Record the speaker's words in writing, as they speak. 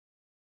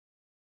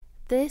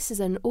This is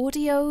an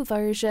audio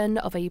version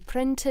of a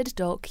printed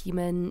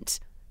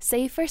document.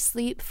 Safer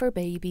Sleep for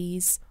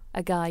Babies,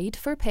 a guide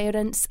for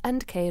parents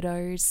and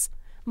carers.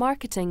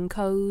 Marketing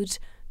code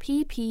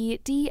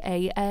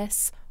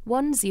PPDAS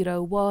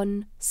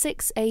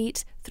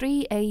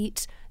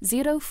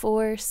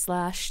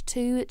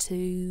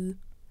 101683804/22.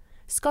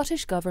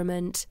 Scottish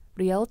Government,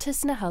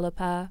 Rialtas na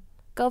Halipa,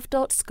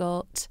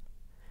 gov.scot.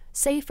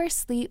 Safer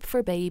Sleep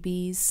for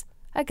Babies,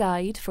 a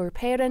guide for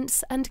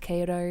parents and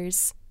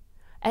carers.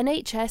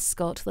 NHS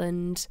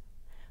Scotland,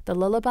 the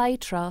Lullaby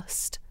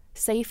Trust,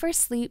 Safer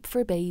Sleep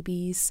for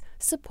Babies,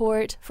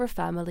 Support for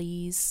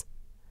Families.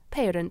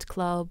 Parent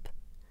Club,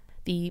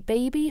 the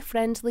Baby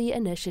Friendly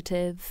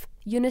Initiative,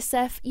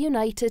 UNICEF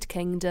United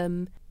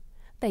Kingdom.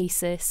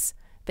 Basis,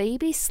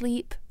 Baby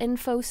Sleep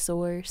Info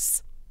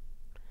Source.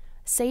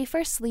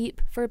 Safer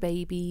Sleep for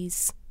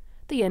Babies.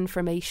 The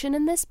information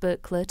in this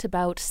booklet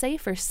about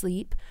safer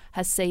sleep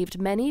has saved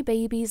many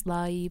babies'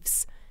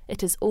 lives.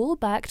 It is all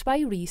backed by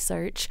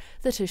research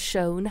that has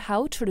shown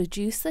how to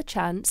reduce the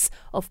chance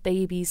of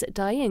babies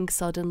dying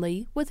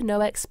suddenly with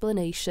no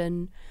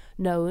explanation,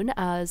 known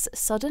as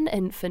Sudden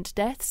Infant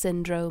Death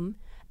Syndrome,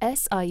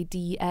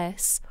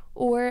 SIDS,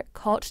 or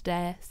cot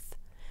death.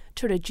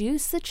 To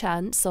reduce the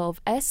chance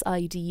of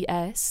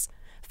SIDS,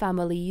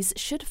 families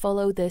should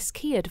follow this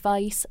key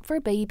advice for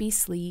baby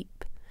sleep.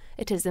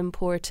 It is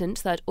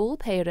important that all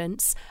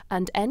parents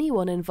and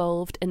anyone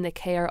involved in the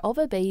care of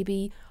a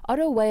baby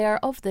are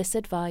aware of this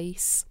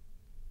advice.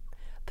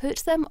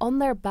 Put them on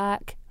their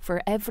back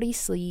for every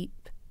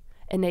sleep,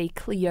 in a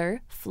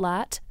clear,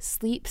 flat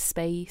sleep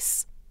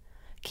space.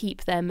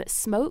 Keep them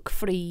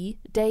smoke-free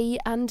day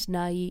and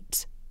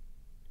night.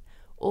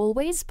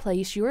 Always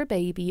place your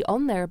baby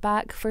on their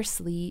back for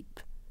sleep.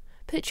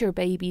 Put your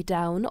baby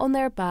down on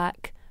their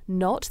back,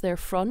 not their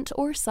front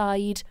or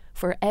side,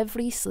 for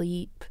every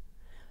sleep.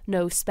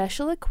 No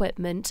special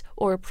equipment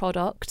or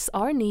products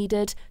are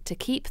needed to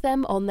keep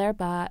them on their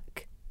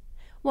back.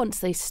 Once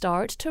they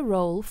start to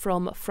roll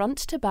from front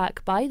to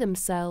back by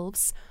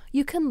themselves,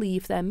 you can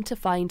leave them to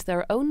find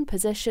their own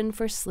position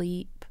for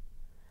sleep.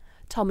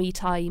 Tummy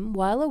time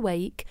while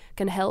awake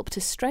can help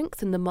to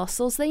strengthen the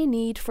muscles they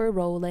need for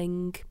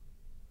rolling.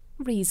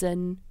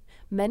 Reason: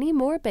 many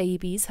more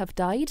babies have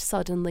died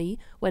suddenly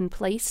when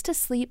placed to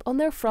sleep on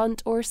their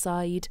front or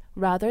side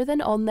rather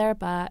than on their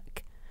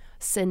back.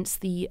 Since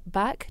the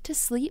Back to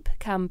Sleep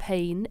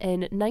campaign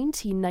in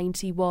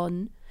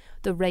 1991,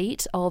 the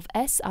rate of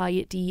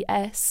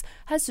SIDS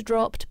has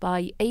dropped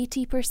by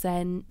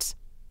 80%.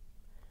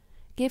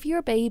 Give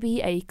your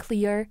baby a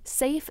clear,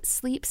 safe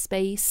sleep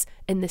space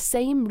in the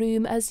same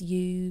room as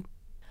you.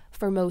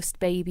 For most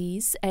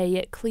babies,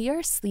 a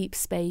clear sleep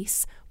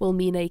space will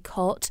mean a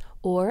cot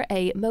or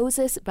a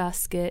Moses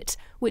basket,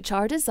 which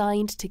are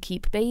designed to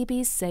keep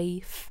babies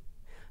safe.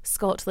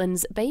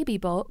 Scotland's Baby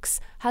Box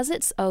has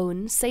its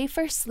own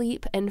safer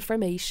sleep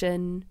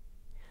information.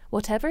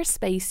 Whatever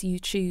space you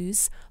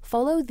choose,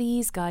 follow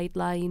these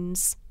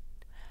guidelines.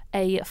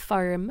 A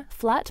firm,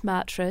 flat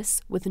mattress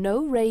with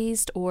no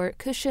raised or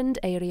cushioned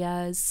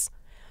areas.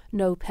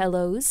 No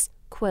pillows,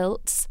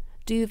 quilts,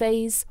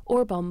 duvets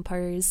or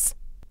bumpers.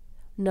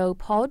 No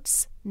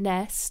pods,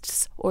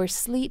 nests or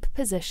sleep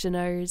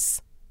positioners.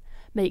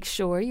 Make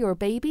sure your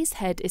baby's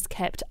head is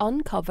kept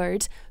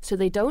uncovered so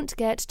they don't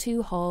get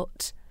too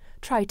hot.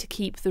 Try to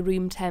keep the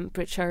room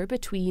temperature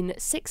between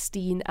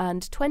 16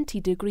 and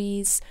 20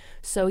 degrees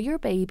so your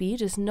baby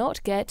does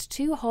not get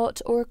too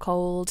hot or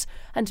cold,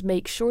 and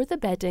make sure the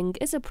bedding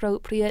is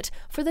appropriate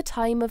for the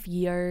time of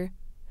year.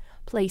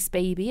 Place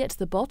baby at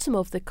the bottom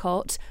of the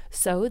cot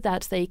so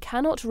that they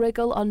cannot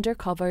wriggle under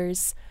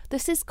covers.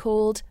 This is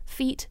called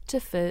feet to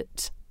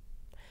foot.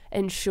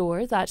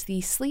 Ensure that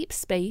the sleep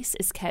space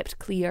is kept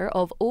clear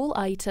of all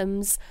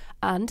items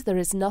and there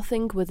is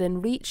nothing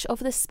within reach of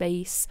the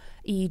space,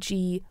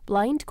 e.g.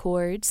 blind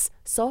cords,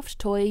 soft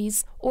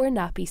toys or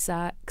nappy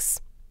sacks.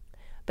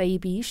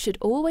 Babies should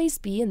always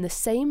be in the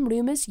same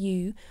room as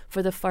you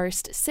for the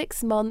first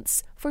 6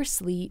 months for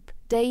sleep,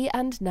 day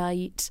and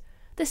night.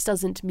 This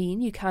doesn't mean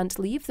you can't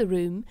leave the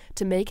room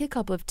to make a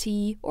cup of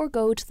tea or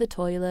go to the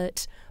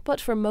toilet, but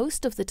for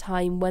most of the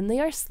time when they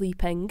are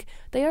sleeping,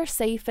 they are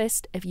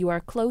safest if you are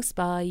close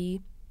by.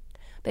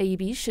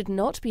 Babies should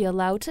not be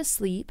allowed to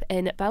sleep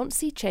in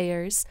bouncy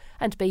chairs,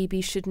 and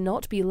babies should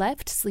not be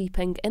left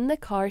sleeping in the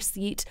car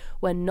seat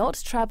when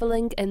not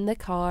travelling in the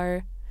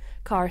car.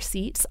 Car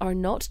seats are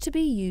not to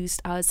be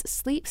used as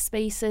sleep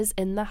spaces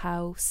in the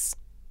house.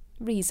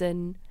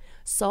 Reason: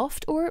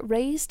 soft or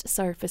raised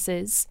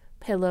surfaces,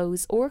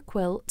 pillows or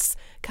quilts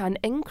can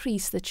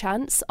increase the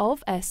chance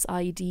of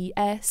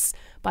SIDS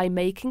by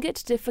making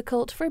it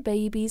difficult for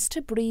babies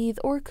to breathe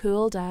or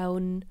cool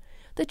down.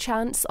 The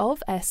chance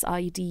of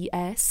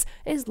SIDS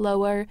is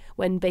lower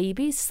when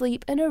babies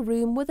sleep in a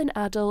room with an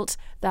adult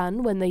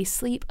than when they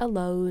sleep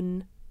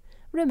alone.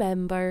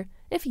 Remember,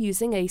 if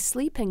using a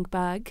sleeping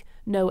bag,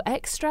 no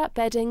extra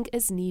bedding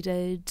is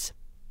needed.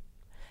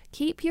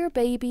 Keep your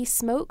baby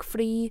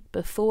smoke-free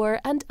before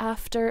and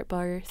after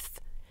birth.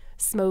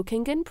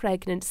 Smoking in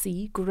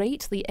pregnancy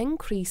greatly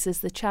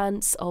increases the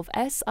chance of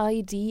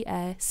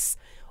SIDS.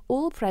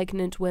 All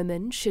pregnant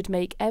women should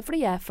make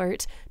every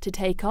effort to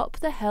take up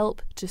the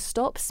help to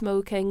stop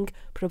smoking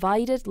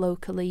provided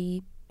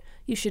locally.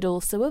 You should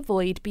also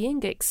avoid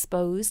being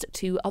exposed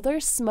to other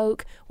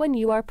smoke when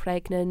you are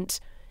pregnant.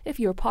 If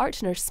your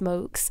partner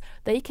smokes,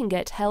 they can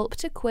get help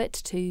to quit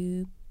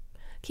too.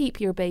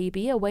 Keep your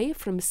baby away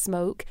from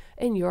smoke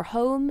in your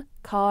home,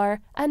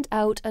 car, and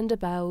out and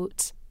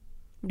about.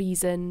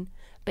 Reason: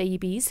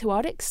 babies who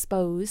are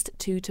exposed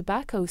to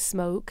tobacco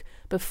smoke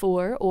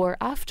before or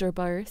after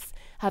birth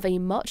have a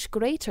much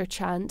greater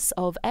chance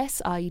of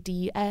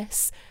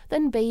SIDS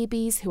than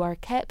babies who are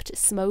kept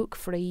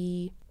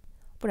smoke-free.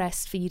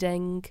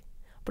 Breastfeeding.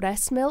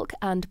 Breast milk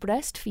and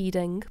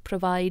breastfeeding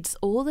provides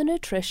all the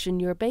nutrition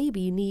your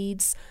baby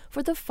needs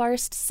for the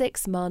first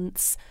 6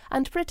 months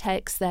and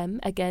protects them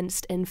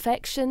against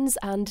infections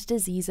and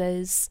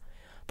diseases.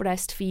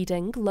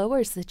 Breastfeeding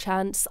lowers the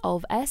chance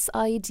of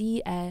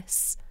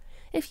SIDS.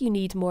 If you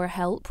need more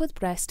help with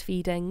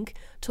breastfeeding,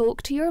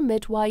 talk to your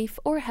midwife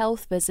or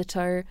health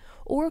visitor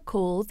or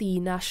call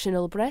the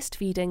National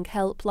Breastfeeding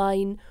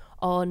Helpline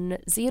on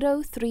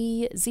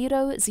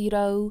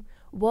 0300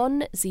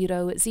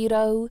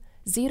 100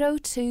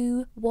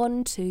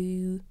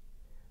 0212.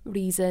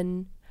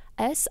 Reason: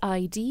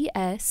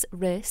 SIDS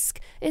risk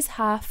is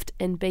halved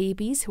in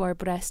babies who are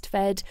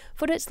breastfed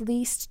for at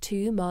least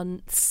 2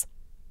 months.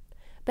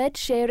 Bed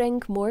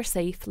sharing more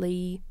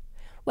safely.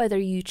 Whether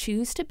you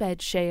choose to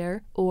bed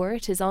share or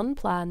it is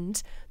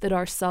unplanned, there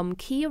are some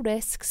key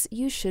risks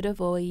you should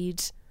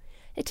avoid.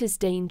 It is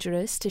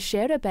dangerous to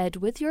share a bed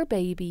with your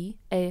baby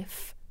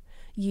if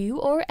you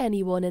or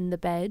anyone in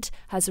the bed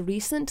has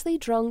recently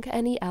drunk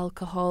any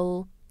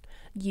alcohol.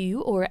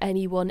 You or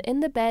anyone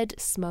in the bed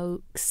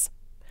smokes.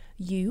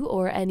 You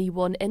or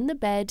anyone in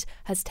the bed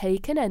has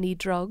taken any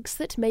drugs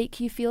that make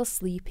you feel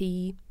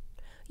sleepy.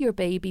 Your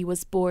baby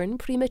was born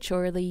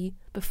prematurely,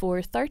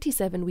 before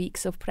 37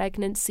 weeks of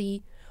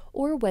pregnancy,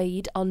 or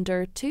weighed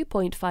under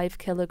 2.5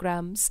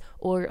 kilograms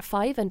or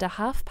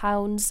 5.5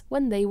 pounds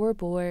when they were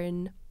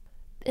born.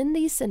 In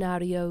these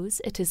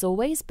scenarios, it is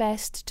always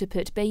best to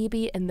put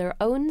baby in their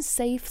own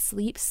safe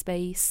sleep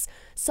space,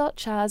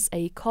 such as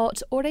a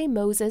cot or a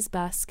Moses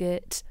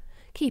basket.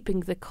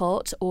 Keeping the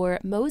cot or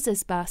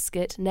Moses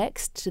basket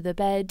next to the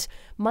bed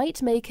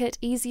might make it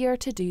easier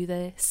to do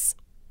this.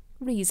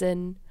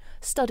 Reason: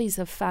 studies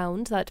have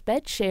found that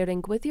bed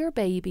sharing with your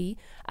baby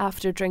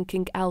after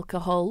drinking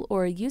alcohol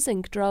or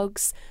using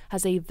drugs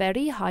has a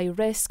very high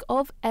risk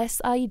of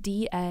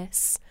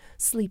SIDS.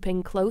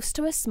 Sleeping close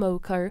to a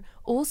smoker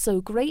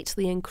also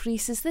greatly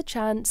increases the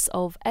chance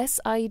of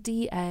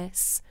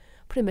SIDS.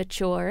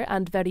 Premature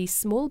and very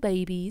small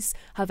babies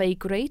have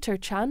a greater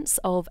chance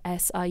of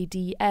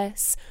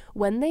SIDS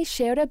when they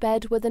share a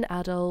bed with an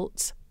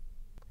adult.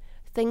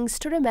 Things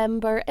to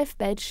remember if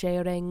bed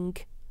sharing.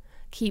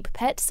 Keep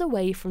pets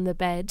away from the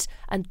bed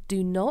and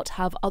do not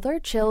have other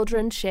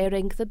children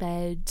sharing the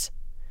bed.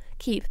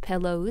 Keep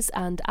pillows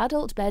and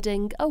adult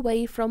bedding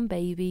away from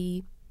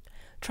baby.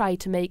 Try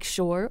to make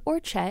sure or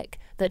check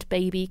that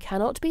baby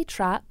cannot be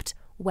trapped,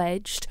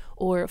 wedged,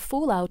 or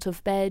fall out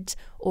of bed,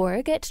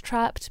 or get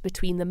trapped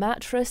between the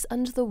mattress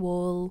and the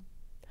wall.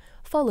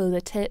 Follow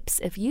the tips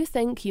if you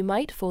think you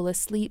might fall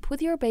asleep with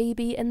your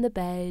baby in the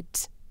bed.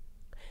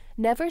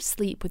 Never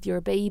sleep with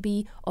your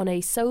baby on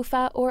a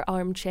sofa or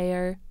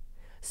armchair.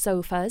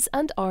 Sofas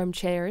and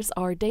armchairs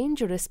are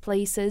dangerous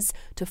places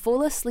to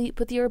fall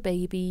asleep with your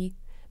baby.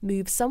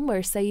 Move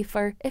somewhere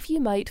safer if you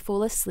might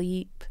fall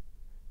asleep.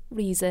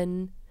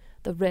 Reason: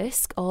 the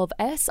risk of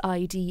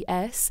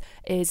SIDS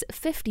is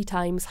 50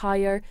 times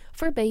higher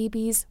for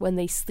babies when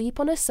they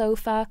sleep on a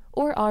sofa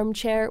or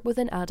armchair with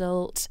an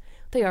adult.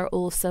 They are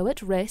also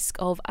at risk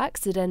of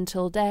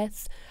accidental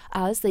death,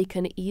 as they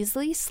can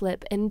easily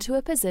slip into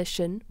a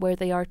position where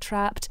they are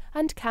trapped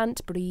and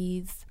can't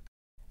breathe.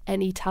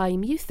 Any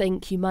time you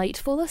think you might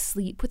fall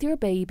asleep with your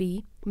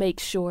baby, make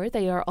sure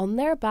they are on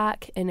their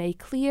back in a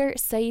clear,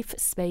 safe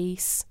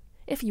space.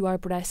 If you are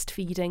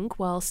breastfeeding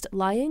whilst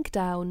lying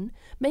down,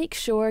 make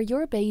sure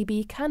your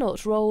baby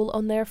cannot roll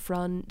on their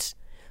front.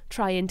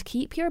 Try and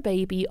keep your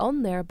baby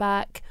on their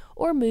back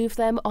or move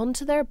them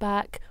onto their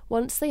back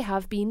once they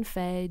have been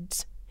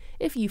fed.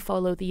 If you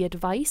follow the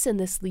advice in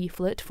this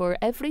leaflet for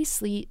every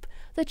sleep,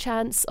 the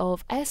chance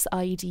of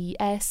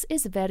SIDS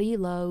is very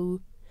low.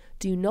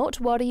 Do not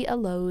worry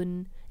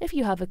alone. If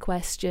you have a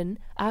question,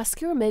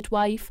 ask your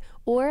midwife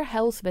or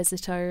health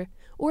visitor,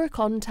 or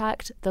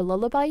contact the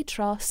Lullaby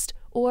Trust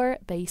or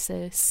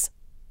BASIS.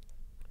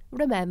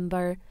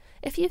 Remember,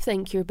 if you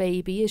think your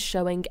baby is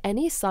showing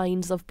any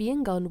signs of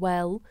being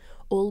unwell,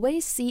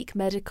 always seek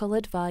medical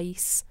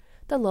advice.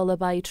 The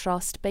Lullaby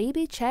Trust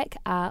Baby Check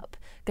app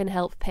can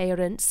help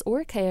parents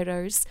or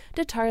carers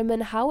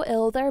determine how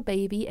ill their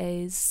baby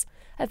is.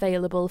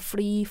 Available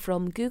free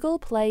from Google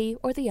Play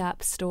or the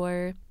App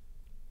Store.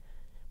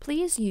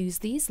 Please use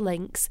these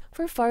links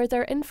for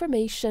further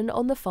information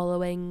on the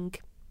following.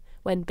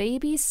 When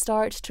babies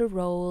start to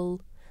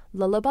roll,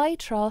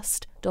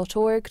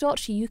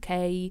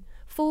 lullabytrust.org.uk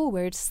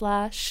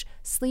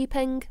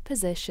sleeping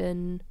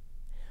position.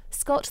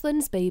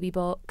 Scotland's Baby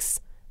Box,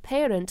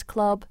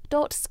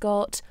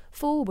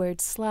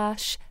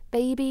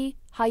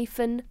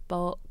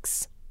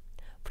 parentclub.scot/baby-box.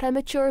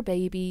 Premature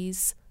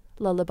Babies,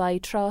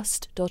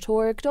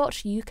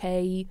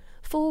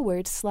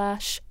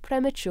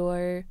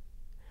 lullabytrust.org.uk/premature.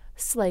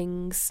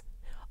 Slings,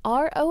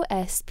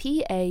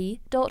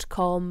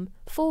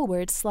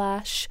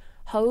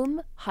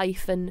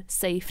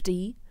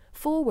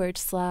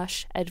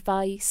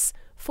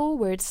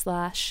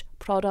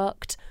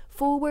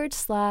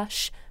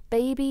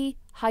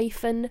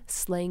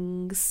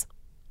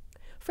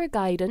 For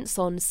guidance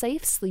on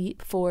safe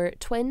sleep for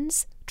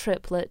twins,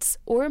 triplets,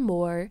 or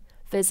more,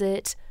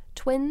 visit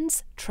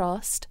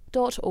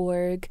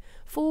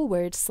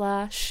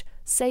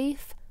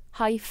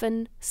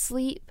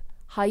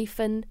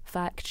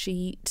twinstrust.org/safe-sleep-fact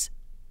sheet.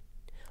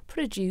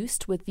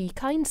 Produced with the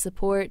kind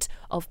support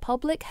of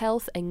Public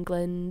Health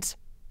England.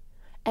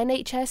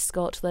 NHS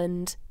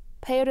Scotland,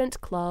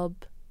 Parent Club,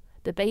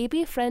 the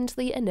Baby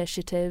Friendly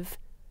Initiative,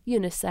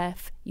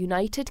 UNICEF,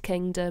 United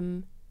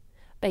Kingdom.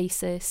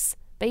 Basis,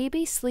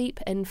 Baby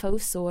Sleep Info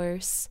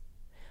Source.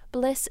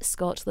 Bliss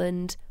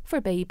Scotland, for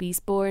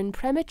babies born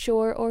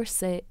premature or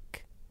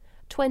sick.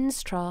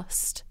 Twins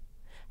Trust.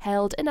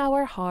 Held in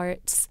our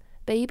hearts,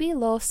 baby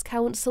loss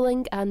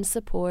counselling and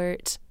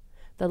support.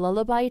 The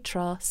Lullaby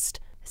Trust,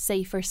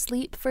 safer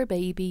sleep for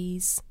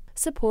babies.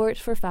 Support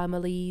for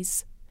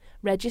families.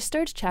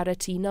 Registered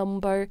charity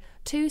number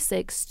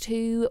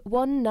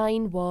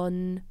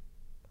 262191.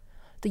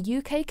 The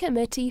UK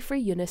Committee for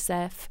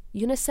UNICEF,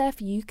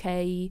 UNICEF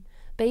UK,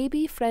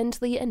 Baby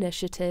Friendly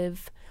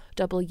Initiative,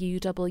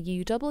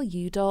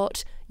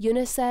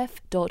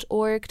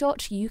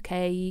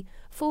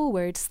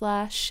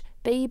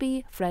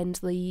 www.unicef.org.uk/baby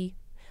friendly.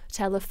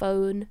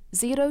 Telephone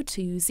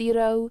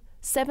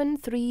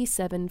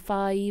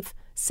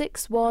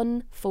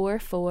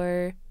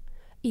 020-7375-6144.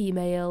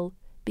 Email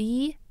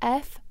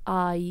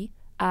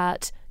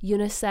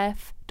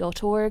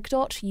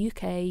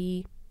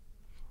bfi@unicef.org.uk.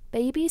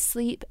 Baby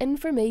Sleep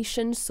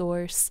Information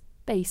Source,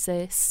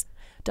 Basis,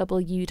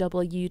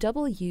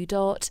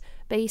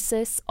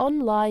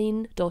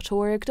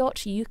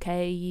 www.basisonline.org.uk.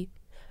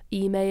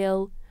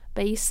 Email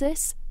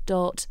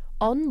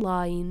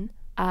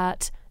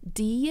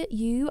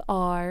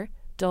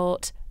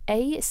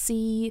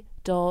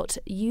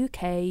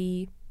basis.online@dur.ac.uk.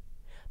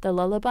 The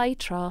Lullaby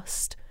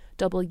Trust,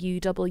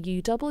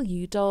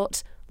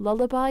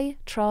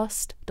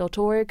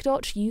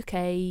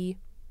 www.lullabytrust.org.uk.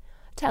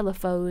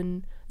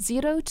 Telephone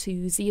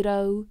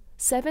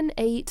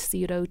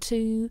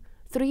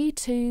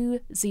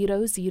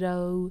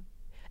 020-7802-3200.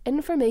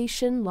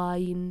 Information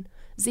line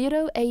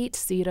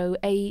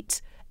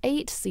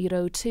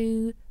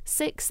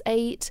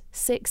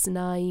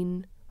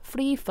 0808-802-6869.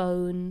 Free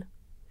phone.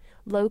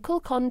 Local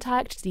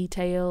contact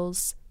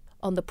details.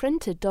 On the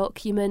printed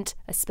document,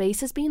 a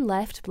space has been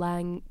left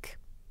blank.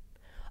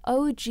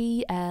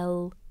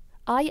 OGL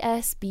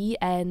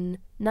ISBN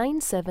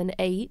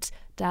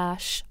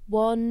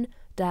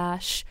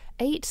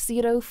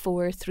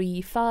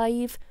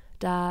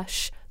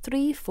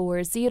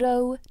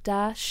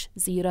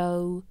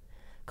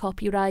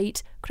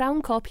Copyright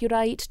Crown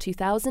Copyright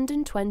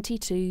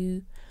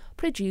 2022.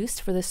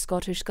 Produced for the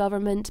Scottish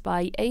Government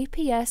by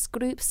APS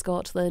Group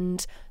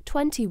Scotland,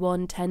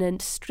 21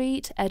 Tennant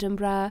Street,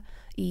 Edinburgh,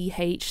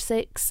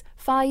 EH6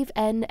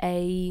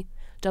 5NA.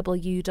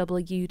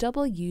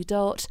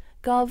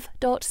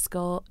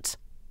 www.gov.scot.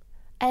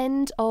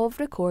 End of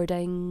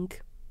recording.